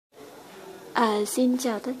Xin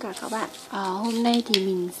chào tất cả các bạn. Hôm nay thì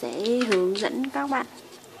mình sẽ hướng dẫn các bạn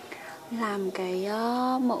làm cái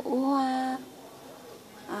mẫu hoa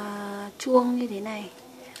chuông như thế này.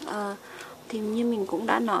 Thì như mình cũng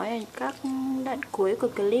đã nói ở các đoạn cuối của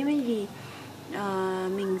clip ấy, thì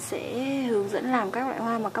mình sẽ hướng dẫn làm các loại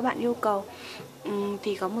hoa mà các bạn yêu cầu.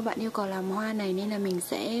 Thì có một bạn yêu cầu làm hoa này nên là mình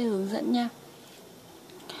sẽ hướng dẫn nha.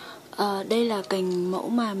 Đây là cành mẫu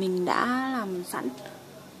mà mình đã làm sẵn.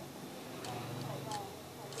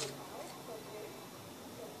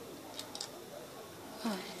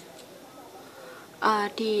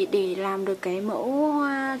 Thì để làm được cái mẫu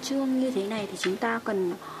hoa chuông như thế này thì chúng ta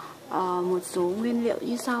cần một số nguyên liệu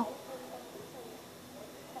như sau.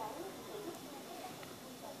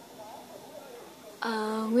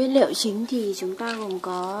 Nguyên liệu chính thì chúng ta gồm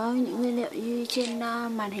có những nguyên liệu như trên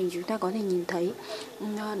màn hình chúng ta có thể nhìn thấy.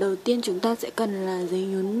 Đầu tiên chúng ta sẽ cần là giấy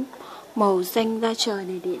nhún màu xanh da trời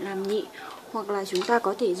này để làm nhị, hoặc là chúng ta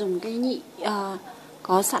có thể dùng cái nhị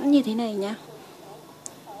có sẵn như thế này nhá.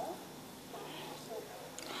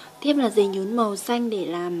 Tiếp là giấy nhún màu xanh để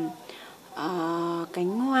làm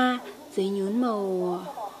cánh hoa, giấy nhún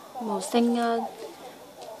màu xanh,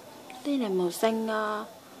 đây là màu xanh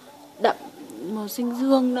đậm, màu xanh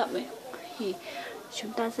dương đậm ấy. Thì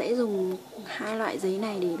chúng ta sẽ dùng hai loại giấy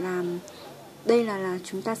này để làm. Đây là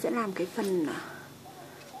chúng ta sẽ làm cái phần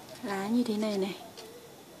lá như thế này này.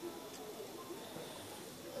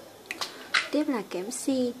 Tiếp là kẽm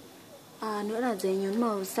si, nữa là giấy nhún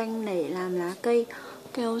màu xanh để làm lá cây,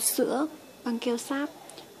 keo sữa, băng keo sáp,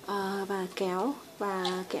 và kéo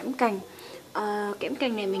và kẽm cành. Kẽm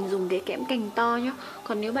cành này mình dùng cái kẽm cành to nhá.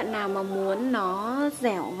 Còn nếu bạn nào mà muốn nó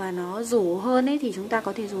dẻo và nó rủ hơn ấy thì chúng ta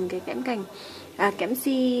có thể dùng cái kẽm cành, kẽm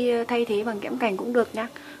si thay thế bằng kẽm cành cũng được nhá.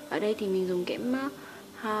 Ở đây thì mình dùng kẽm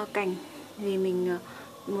cành vì mình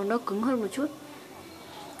muốn nó cứng hơn một chút.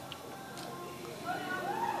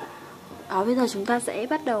 Bây giờ chúng ta sẽ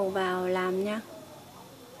bắt đầu vào làm nha.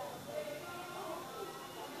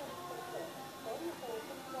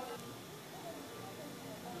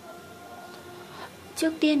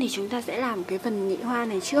 Trước tiên thì chúng ta sẽ làm cái phần nhị hoa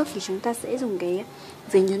này trước. Thì chúng ta sẽ dùng cái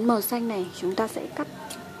giấy nhún màu xanh này, chúng ta sẽ cắt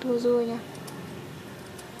tua rua nha.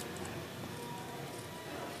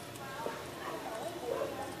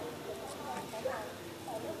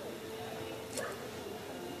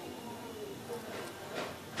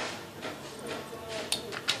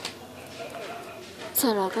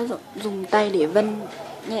 Sau đó các dùng tay để vân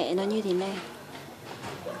nhẹ nó như thế này.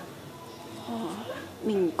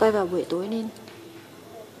 Mình quay vào buổi tối nên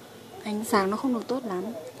ánh sáng nó không được tốt lắm.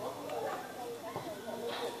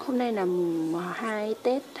 Hôm nay là mùng 2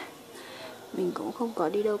 Tết, mình cũng không có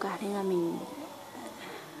đi đâu cả nên là mình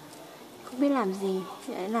không biết làm gì,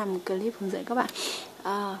 sẽ làm clip hướng dẫn các bạn.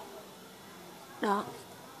 Đó.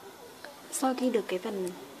 Sau khi được cái phần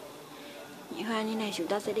nhị hoa như này chúng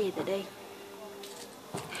ta sẽ để tại đây.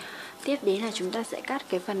 Tiếp đến là chúng ta sẽ cắt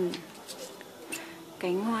cái phần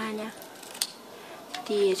cánh hoa nha.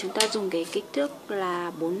 Thì chúng ta dùng cái kích thước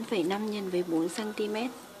là 4,5 x với 4 cm.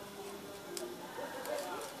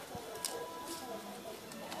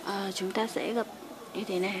 Chúng ta sẽ gập như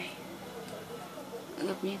thế này.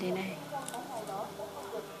 Gập như thế này.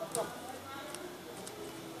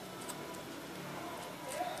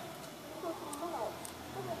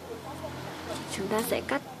 Chúng ta sẽ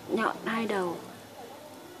cắt nhọn hai đầu.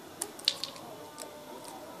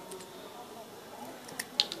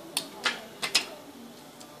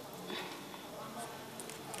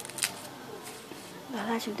 Đó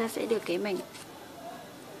là chúng ta sẽ được cái mảnh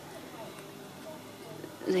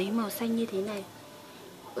giấy màu xanh như thế này.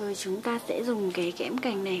 Chúng ta sẽ dùng cái kẽm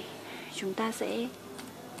cành này, chúng ta sẽ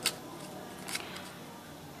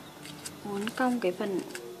uốn cong cái phần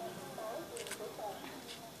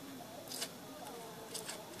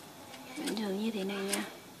hướng như thế này nha.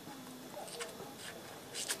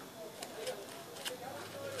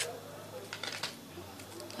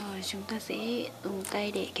 Rồi chúng ta sẽ dùng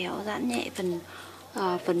tay để kéo giãn nhẹ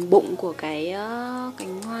phần bụng của cái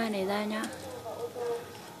cánh hoa này ra nhá.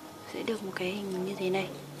 Sẽ được một cái hình như thế này.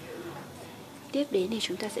 Tiếp đến thì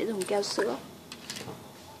chúng ta sẽ dùng keo sữa.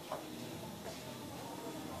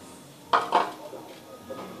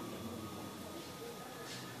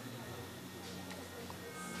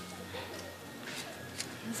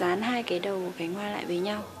 Dán hai cái đầu cánh hoa lại với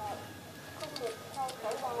nhau.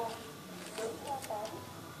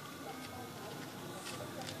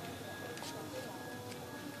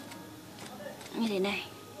 Như thế này.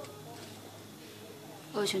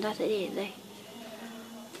 Rồi chúng ta sẽ để ở đây.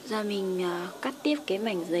 Giờ mình cắt tiếp cái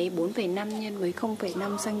mảnh giấy 4,5 x với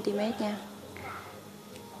 0,5 cm nha.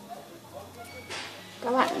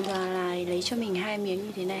 Các bạn giờ là lấy cho mình 2 miếng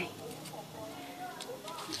như thế này.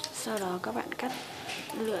 Sau đó các bạn cắt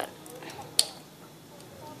lượn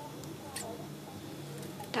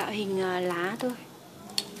tạo hình lá thôi.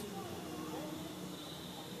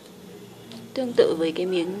 Tương tự với cái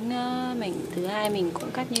miếng mảnh thứ hai mình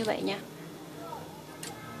cũng cắt như vậy nha.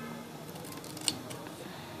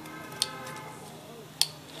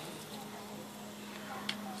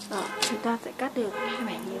 Đó, chúng ta sẽ cắt được cái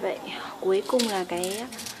mảnh như vậy. Cuối cùng là cái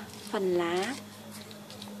phần lá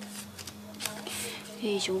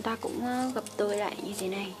thì chúng ta cũng gập đôi lại như thế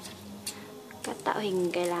này, cắt tạo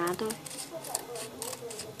hình cái lá thôi.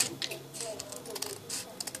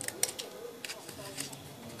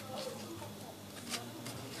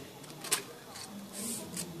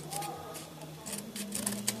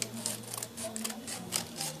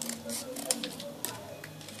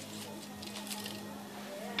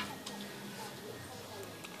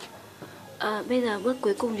 Bây giờ bước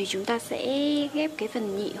cuối cùng thì chúng ta sẽ ghép cái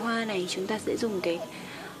phần nhị hoa này. Chúng ta sẽ dùng cái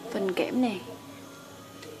phần kẽm này,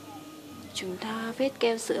 chúng ta vết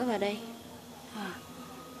keo sữa vào đây,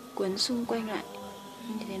 cuốn xung quanh lại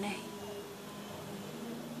như thế này.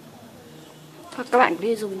 Hoặc các bạn có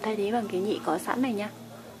thể dùng thay thế bằng cái nhị có sẵn này nhá.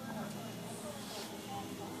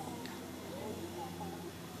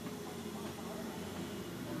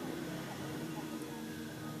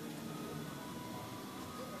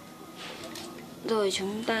 Rồi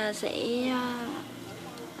chúng ta sẽ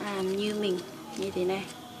làm như mình như thế này,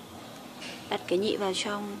 đặt cái nhị vào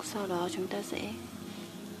trong, sau đó chúng ta sẽ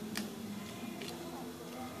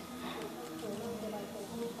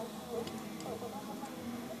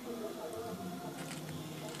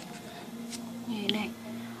như thế này.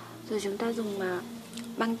 Rồi chúng ta dùng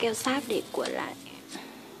băng keo sáp để cuộn lại.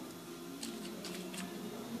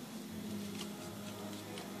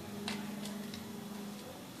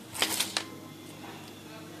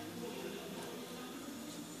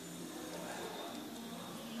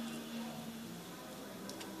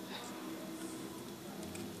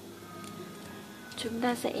 Chúng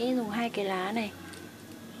ta sẽ dùng hai cái lá này,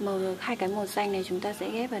 hai cái màu xanh này chúng ta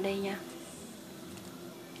sẽ ghép vào đây nha.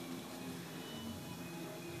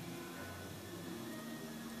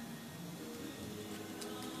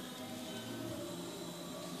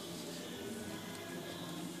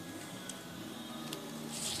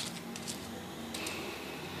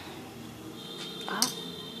 Đó.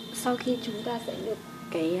 Sau khi chúng ta sẽ được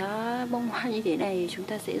cái bông hoa như thế này, chúng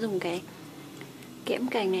ta sẽ dùng cái kẽm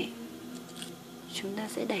cành này, chúng ta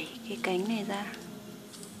sẽ đẩy cái cánh này ra.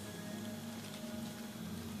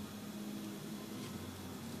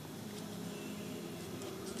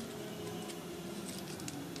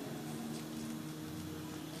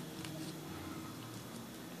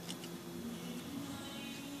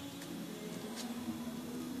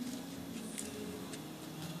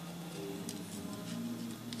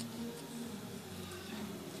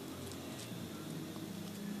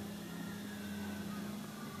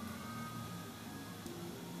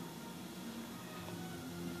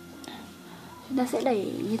 Chúng ta sẽ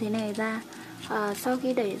đẩy như thế này ra. Sau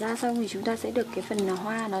khi đẩy ra xong thì chúng ta sẽ được cái phần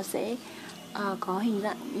hoa, nó sẽ có hình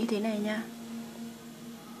dạng như thế này nha.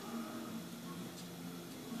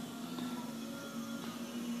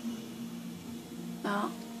 Đó.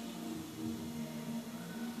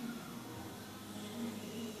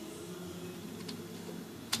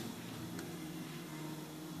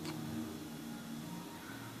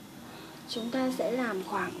 Chúng ta sẽ làm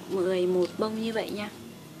khoảng 11 bông như vậy nha.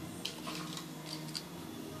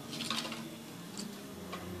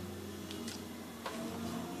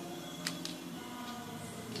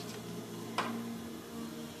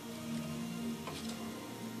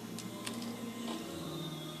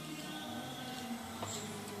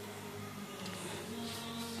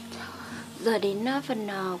 Giờ đến phần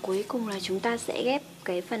cuối cùng là chúng ta sẽ ghép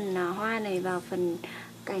cái phần hoa này vào phần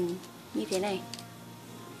cành như thế này.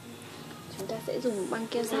 Chúng ta sẽ dùng băng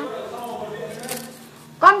keo sáp.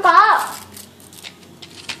 Con có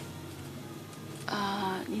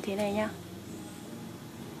như thế này nhá.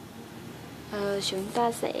 Chúng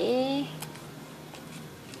ta sẽ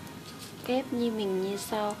ghép như mình như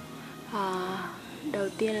sau. Đầu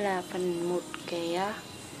tiên là phần một cái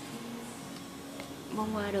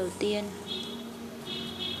bông hoa đầu tiên.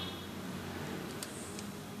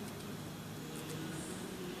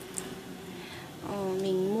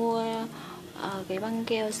 Mình mua cái băng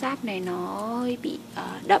keo sáp này nó hơi bị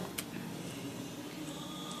đậm.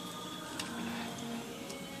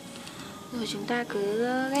 Rồi chúng ta cứ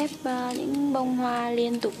ghép những bông hoa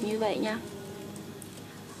liên tục như vậy nha.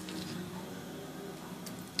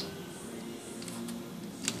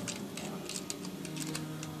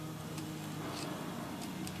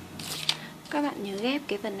 Các bạn nhớ ghép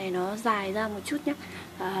cái phần này nó dài ra một chút nhé.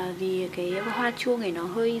 Vì cái hoa chuông này nó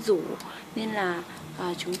hơi rủ, nên là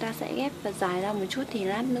chúng ta sẽ ghép và dài ra một chút, thì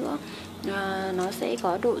lát nữa nó sẽ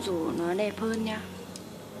có độ rủ nó đẹp hơn nha.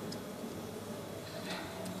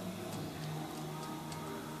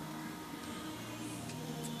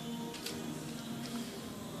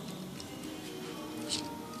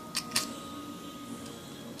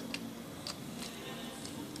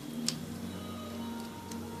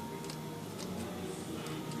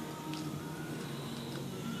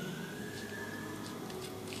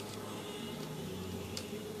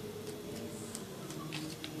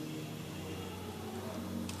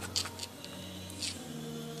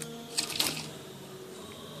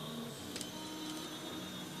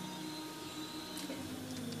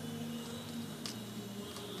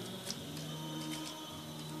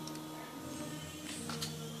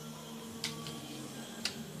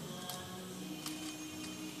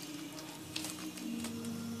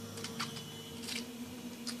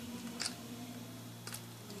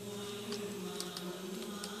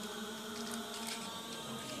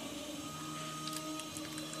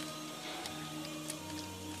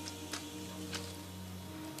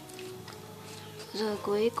 Rồi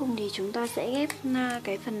cuối cùng thì chúng ta sẽ ghép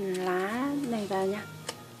cái phần lá này vào nha.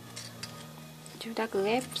 Chúng ta cứ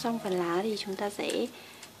ghép xong phần lá thì chúng ta sẽ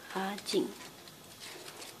chỉnh.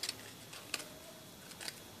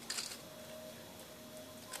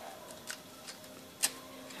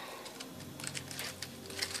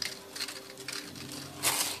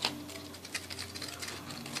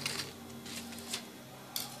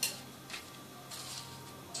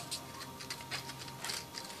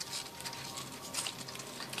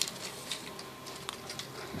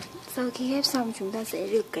 Sau khi ghép xong chúng ta sẽ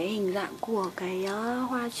được cái hình dạng của cái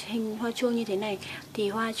hoa chuông như thế này. Thì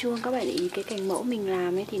hoa chuông các bạn để ý cái cành mẫu mình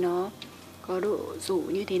làm ấy thì nó có độ rủ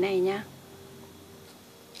như thế này nhá.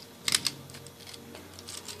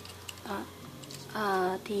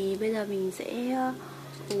 Đó. Thì bây giờ mình sẽ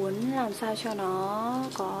uốn làm sao cho nó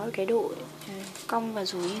có cái độ cong và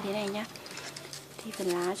rủ như thế này nhá. Thì phần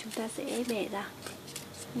lá chúng ta sẽ bẻ ra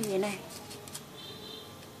như thế này.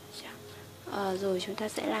 Rồi chúng ta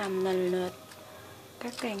sẽ làm lần lượt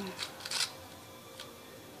các cành.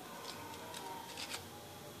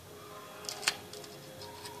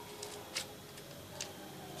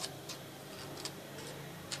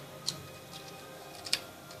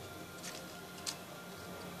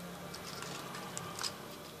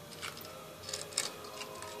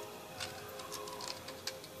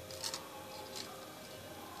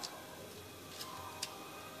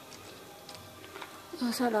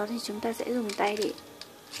 Rồi sau đó thì chúng ta sẽ dùng tay để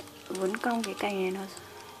uốn cong cái cành này, nó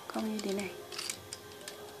cong như thế này.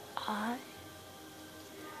 Đó.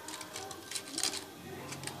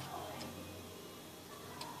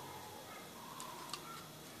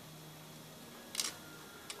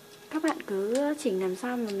 Các bạn cứ chỉnh làm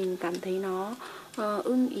sao mà mình cảm thấy nó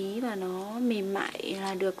ưng ý và nó mềm mại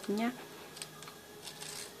là được nhá.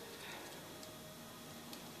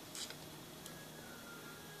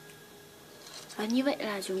 Như vậy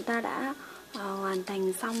là chúng ta đã hoàn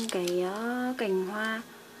thành xong cái cành hoa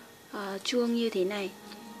chuông như thế này.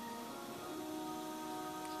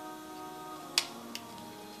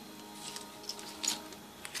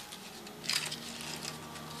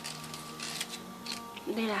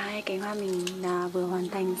 Đây là hai cành hoa mình vừa hoàn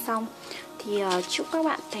thành xong. Thì chúc các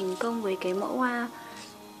bạn thành công với cái mẫu hoa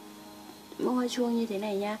chuông như thế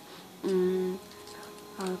này nha.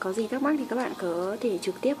 Có gì thắc mắc thì các bạn có thể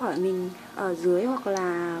trực tiếp hỏi mình ở dưới, hoặc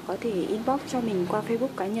là có thể inbox cho mình qua Facebook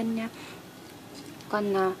cá nhân nha.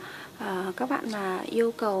 Còn các bạn mà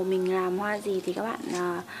yêu cầu mình làm hoa gì thì các bạn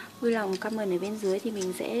vui lòng comment ở bên dưới, thì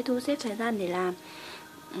mình sẽ thu xếp thời gian để làm.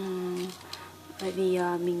 Bởi vì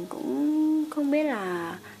mình cũng không biết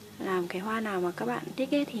là làm cái hoa nào mà các bạn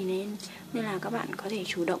thích ấy, thì nên là các bạn có thể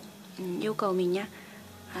chủ động yêu cầu mình nha.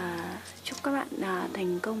 Chúc các bạn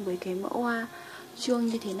thành công với cái mẫu hoa chuông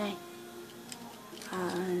như thế này.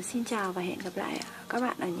 Xin chào và hẹn gặp lại các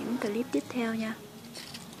bạn ở những clip tiếp theo nha.